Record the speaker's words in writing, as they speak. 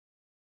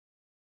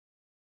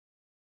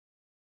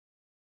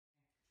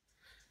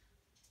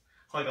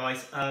Hi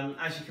guys,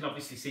 as you can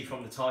obviously see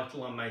from the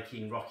title, I'm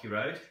making Rocky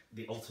Road,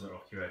 the ultimate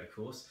Rocky Road of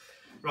course.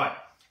 Right,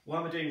 why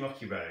am I doing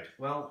Rocky Road?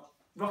 Well,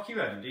 Rocky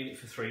Road, I'm doing it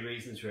for three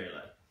reasons really.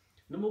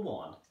 Number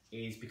one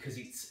is because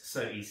it's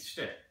so easy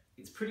to do.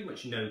 It's pretty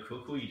much no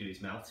cook, all you do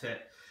is melt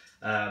it,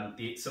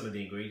 some of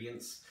the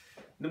ingredients.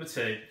 Number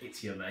two,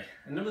 it's yummy.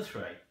 And number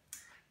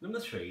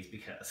three is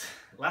because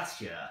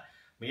last year,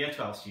 my year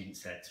 12 student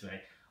said to me,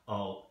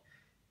 oh,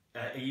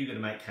 are you going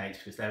to make cakes?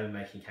 Because they were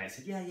making cakes.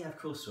 I said, yeah, of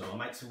course I will. I'll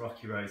make some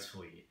Rocky Roads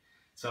for you.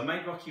 So I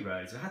made Rocky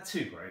Roads. I had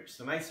two groups.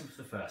 I made some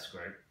for the first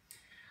group.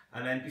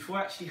 And then before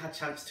I actually had a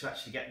chance to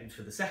actually get them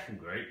for the second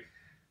group,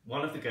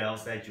 one of the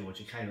girls there,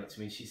 Georgia, came up to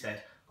me and she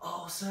said,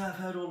 oh, sir, I've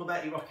heard all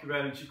about your Rocky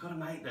Roads. You've got to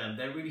make them.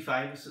 They're really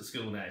famous at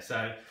school now.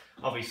 So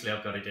obviously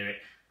I've got to do it.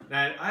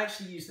 Now, I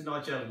actually used the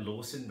Nigel and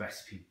Lawson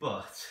recipe,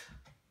 but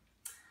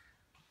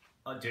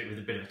I'll do it with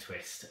a bit of a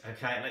twist,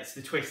 okay? And it's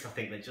the twist, I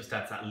think, that just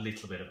adds that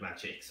little bit of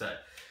magic. So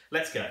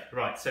let's go.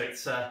 Right, so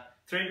it's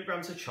 300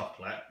 grams of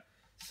chocolate.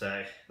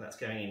 So that's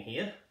going in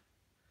here,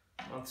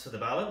 onto the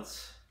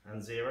balance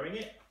and zeroing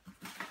it.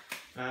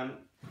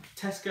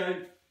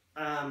 Tesco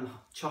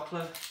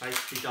chocolate,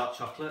 basically dark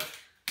chocolate,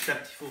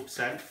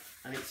 74%,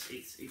 and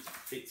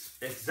it's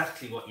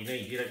exactly what you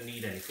need. You don't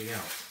need anything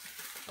else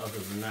other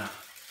than that.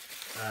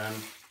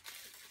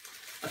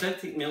 I don't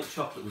think milk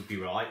chocolate would be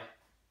right.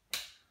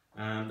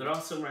 There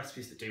are some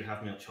recipes that do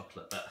have milk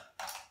chocolate, but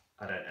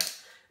I don't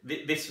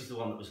know. This was the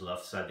one that was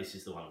loved, so this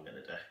is the one I'm going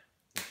to do.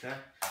 Okay,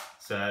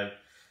 so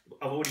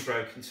I've already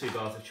broken 2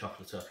 bars of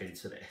chocolate up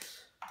into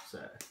this. So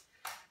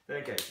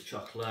there goes the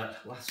chocolate,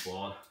 last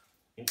one,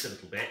 into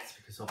little bits,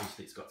 because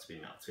obviously it's got to be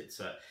melted,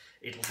 so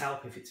it'll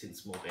help if it's in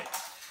small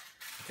bits.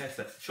 Okay,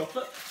 so that's the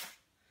chocolate.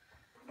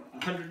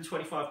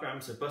 125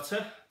 grams of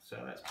butter, so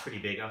that's pretty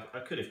big. I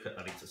could have cut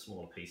that into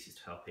smaller pieces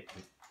to help it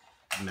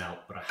melt,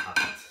 but I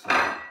haven't, so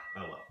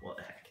oh well, what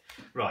the heck.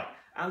 Right,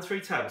 and 3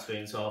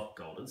 tablespoons of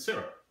golden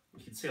syrup.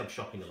 You can see I'm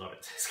shopping a lot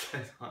at Tesco,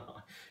 aren't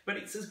I? But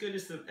it's as good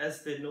as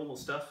the normal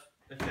stuff,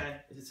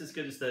 okay? It's as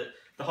good as the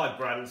high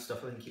brand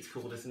stuff, I think it's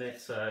called, isn't it?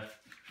 So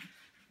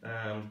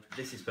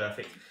this is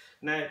perfect.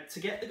 Now, to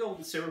get the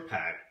golden syrup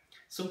out,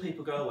 some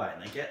people go away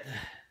and they get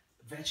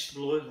the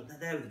vegetable oil, and they're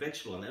there with the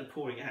vegetable oil and they're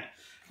pouring it out.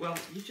 Well,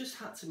 you just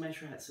had to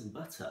measure out some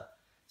butter,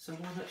 so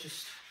why not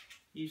just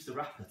use the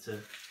wrapper to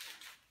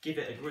give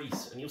it a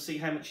grease, and you'll see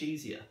how much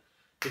easier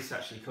this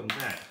actually comes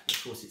out.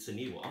 Of course, it's a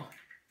new one,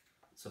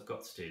 so I've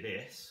got to do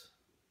this.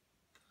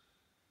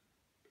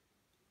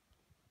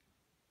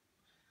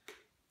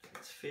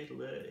 It's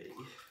fiddly.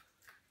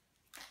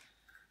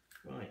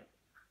 Right,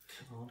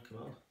 come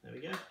on, there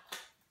we go.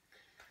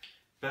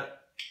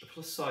 But the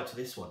plus side to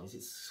this one is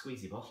it's a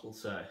squeezy bottle,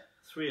 so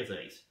 3 of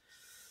these.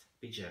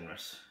 Be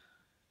generous.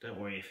 Don't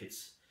worry if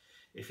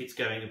it's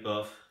going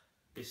above.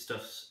 This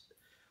stuff's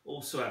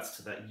also adds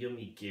to that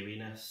yummy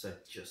gooiness, so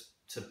just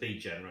to be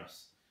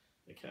generous.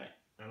 Okay,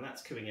 and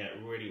that's coming out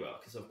really well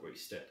because I've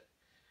greased it.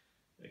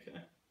 Okay,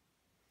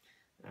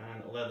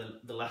 and although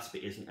the last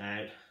bit isn't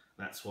out,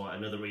 that's why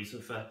another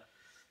reason for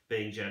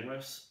being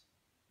generous,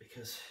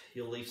 because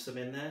you'll leave some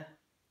in there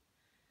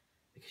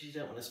because you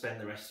don't want to spend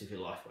the rest of your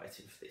life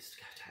waiting for this to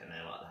go down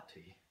there like that, do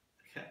you?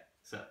 Okay,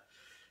 so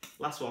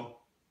last one,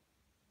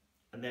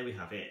 and there we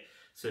have it.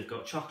 So we've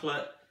got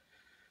chocolate,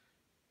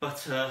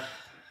 butter,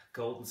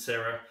 golden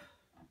syrup.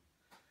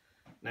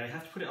 Now you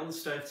have to put it on the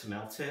stove to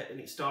melt it, and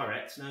it's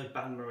direct, no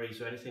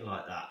bain-maries or anything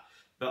like that.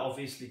 But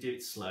obviously do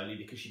it slowly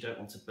because you don't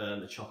want to burn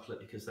the chocolate,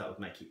 because that would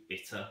make it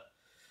bitter.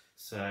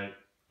 So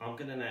I'm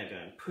going to now go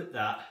and put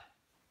that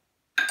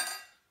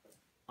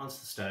onto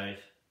the stove,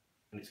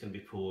 and it's going to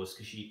be paused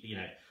because you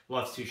know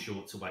life's too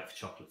short to wait for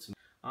chocolate to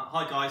melt.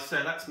 Hi guys,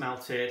 so that's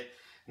melted.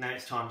 Now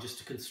it's time just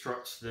to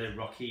construct the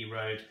Rocky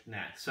Road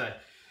now. So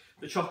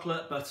the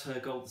chocolate, butter,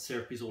 golden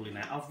syrup is all in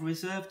there. I've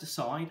reserved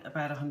aside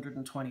about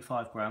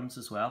 125 grams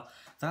as well.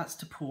 That's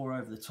to pour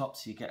over the top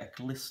so you get a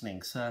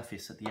glistening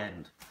surface at the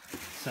end.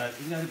 So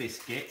you know the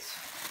biscuits.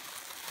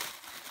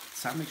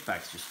 Sandwich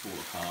bags just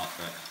fall apart,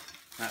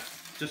 but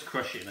just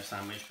crush it in a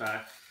sandwich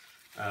bag.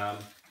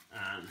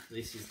 And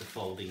this is the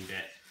folding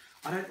bit.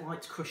 I don't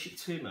like to crush it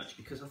too much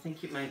because I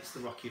think it makes the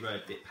Rocky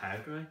Road a bit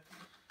powdery.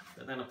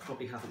 But then I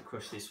probably haven't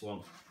crushed this one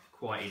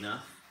quite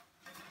enough.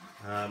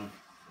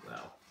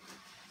 Well,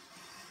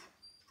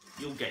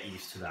 you'll get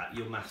used to that.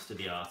 You'll master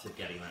the art of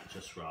getting that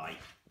just right.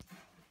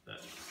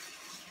 But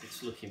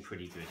it's looking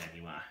pretty good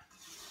anyway.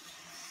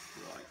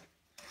 Right.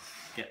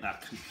 Get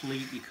that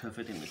completely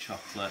covered in the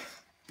chocolate.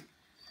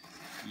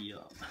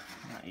 Yum.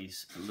 That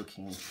is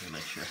looking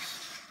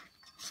delicious.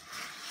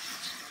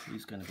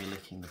 Who's going to be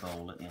licking the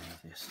bowl at the end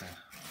of this then?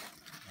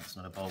 It's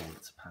not a bowl,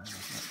 it's a pan, isn't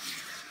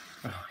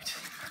it? Right.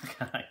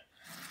 Okay.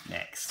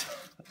 Next.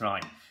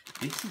 Right.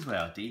 This is where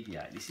I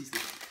deviate. This is the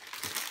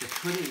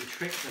cunning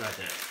trick that I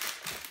do.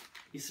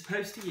 You're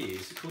supposed to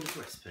use, according to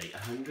the recipe,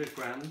 100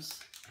 grams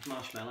of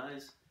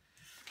marshmallows.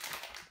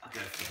 I'll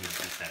go for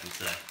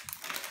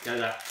 170. Go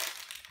that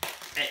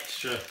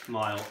extra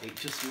mile. It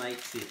just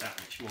makes it that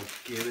much more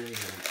gooey and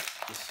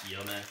just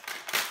yummy.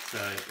 So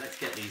let's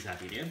get these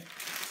added in.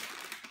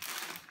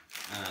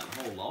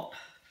 a whole lot.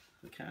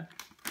 Okay.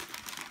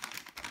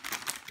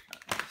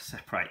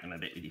 Separate them a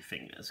bit with your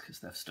fingers because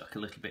they've stuck a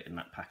little bit in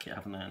that packet,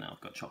 haven't they? Now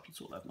I've got chocolates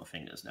all over my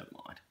fingers, never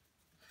mind.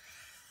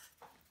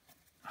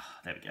 Oh,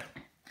 there we go.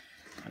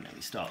 And then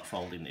we start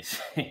folding this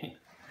in.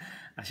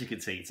 As you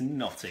can see, it's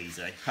not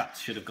easy.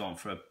 Perhaps should have gone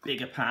for a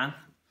bigger pan,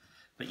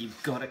 but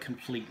you've got to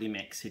completely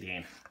mix it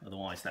in,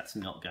 otherwise that's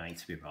not going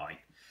to be right.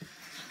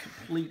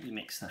 Completely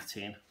mix that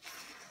in.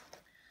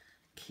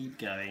 Keep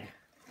going.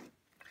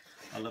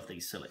 I love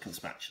these silicone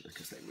spatulas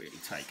because they really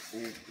take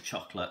all the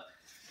chocolate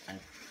and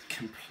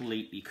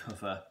completely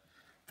cover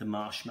the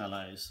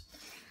marshmallows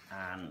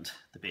and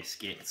the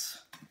biscuits.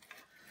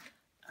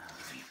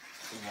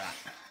 That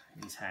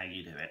is how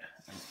you do it.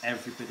 And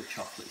every bit of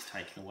chocolate is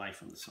taken away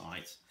from the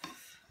sides.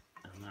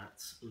 And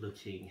that's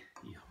looking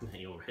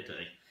yummy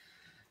already.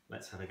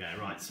 Let's have a go.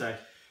 Right, so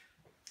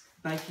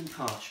baking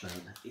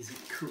parchment is a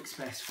cook's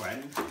best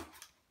friend.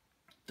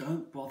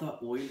 Don't bother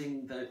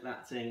oiling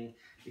that thing,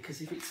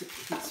 because if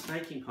it's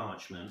baking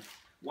parchment,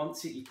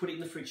 once you put it in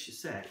the fridge to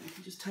set, you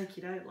can just take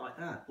it out like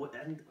that.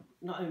 And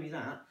not only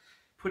that,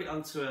 put it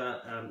onto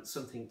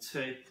something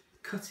to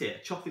cut it,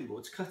 a chopping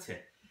board to cut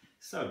it.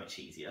 So much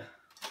easier.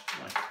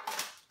 Right,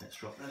 let's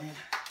drop that in.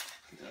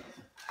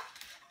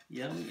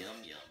 Yum,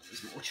 yum, yum.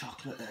 There's more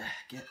chocolate there.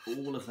 Get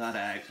all of that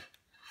out.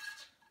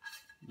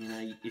 You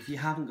know, if you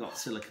haven't got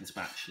silicone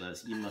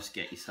spatulas, you must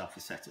get yourself a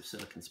set of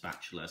silicone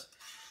spatulas,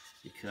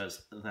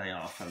 because they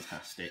are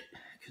fantastic.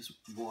 Because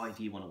why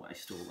do you want to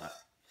waste all that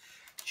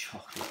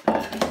chocolate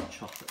there,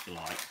 chocolate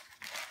delight?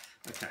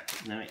 Okay,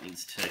 now it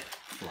needs to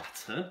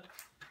flatten.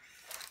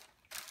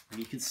 And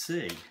you can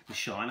see the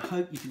shine. I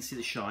hope you can see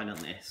the shine on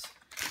this.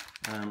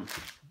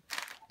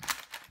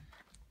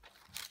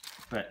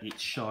 But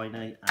it's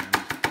shiny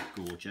and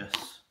gorgeous.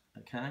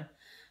 Okay,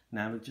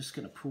 now we're just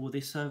going to pour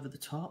this over the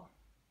top.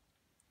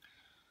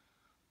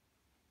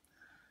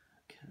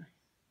 Okay,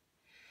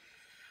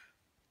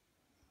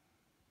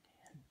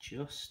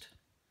 just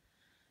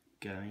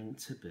going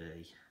to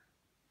be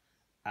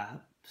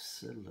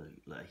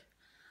absolutely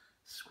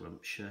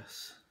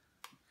scrumptious.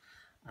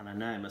 And I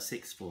know my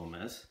sixth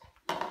formers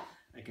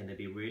are going to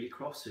be really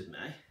cross with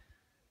me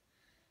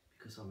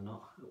because I'm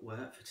not at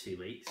work for 2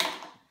 weeks.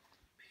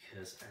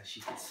 Because as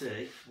you can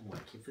see, I'm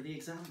working for the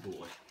exam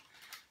board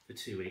for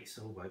 2 weeks,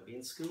 so I won't be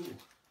in school.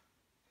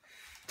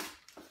 There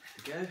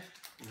we go,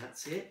 and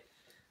that's it.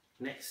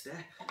 Next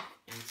step,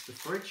 into the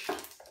fridge.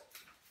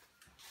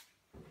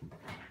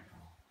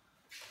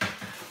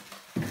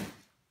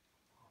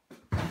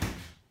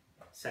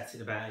 Set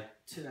in about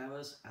 2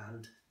 hours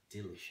and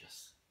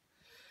delicious.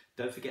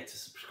 Don't forget to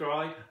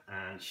subscribe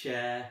and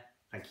share.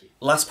 Thank you.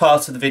 Last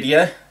part of the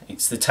video,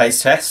 it's the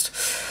taste test.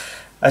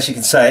 As you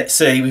can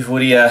see, we've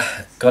already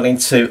got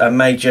into a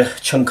major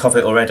chunk of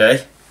it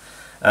already.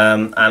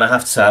 And I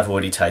have to say I've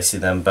already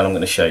tasted them, but I'm going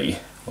to show you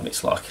what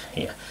it's like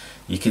here.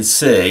 You can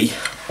see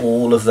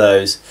all of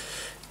those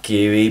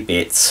gooey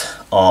bits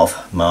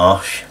of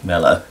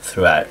marshmallow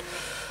throughout.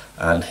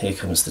 And here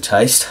comes the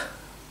taste.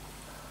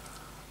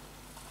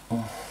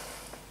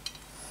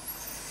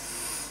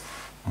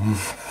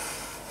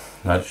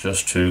 That's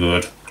just too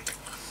good.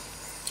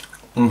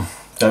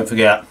 Don't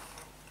forget.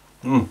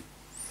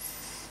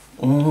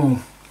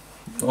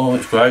 Oh,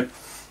 it's great.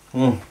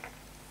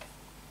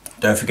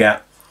 Don't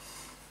forget,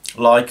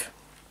 like,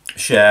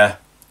 share,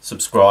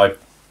 subscribe.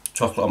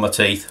 Chocolate on my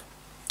teeth.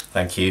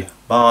 Thank you.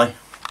 Bye.